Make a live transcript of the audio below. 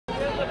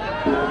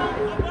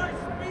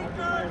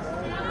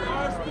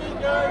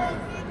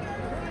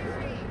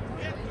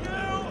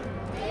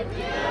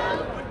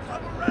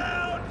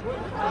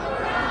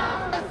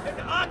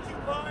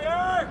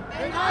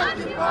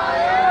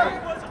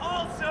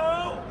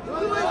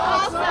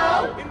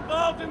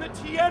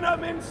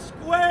Tiananmen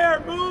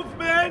Square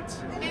movement.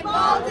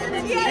 Involved in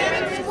the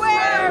Tiananmen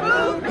Square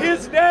movement.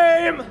 His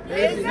name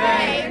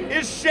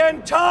is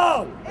Sheng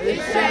Tong.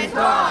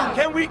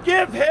 Can we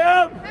give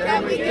him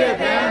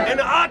an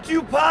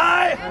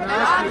Occupy?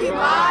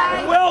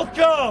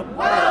 Welcome.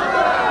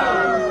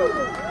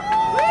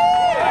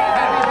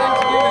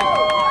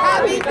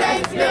 Happy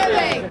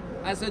Thanksgiving.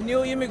 As a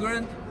new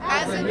immigrant,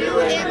 I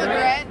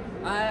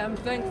am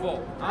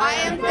thankful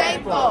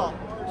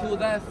to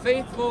that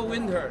faithful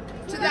winter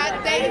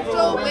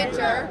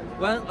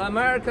when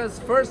America's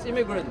first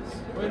immigrants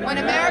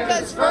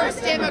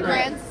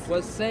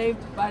was saved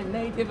by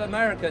Native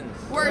Americans.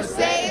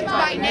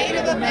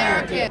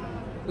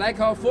 Like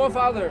our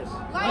forefathers,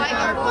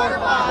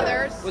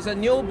 was a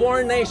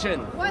newborn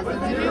nation.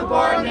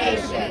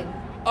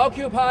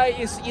 Occupy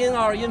is in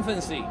our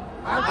infancy.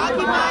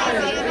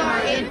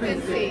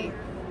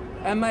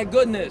 And my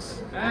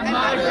goodness.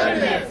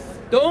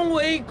 Don't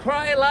we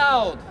cry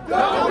loud.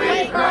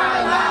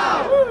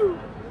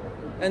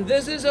 And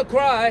this is a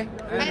cry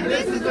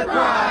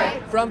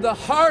from the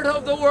heart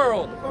of the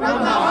world.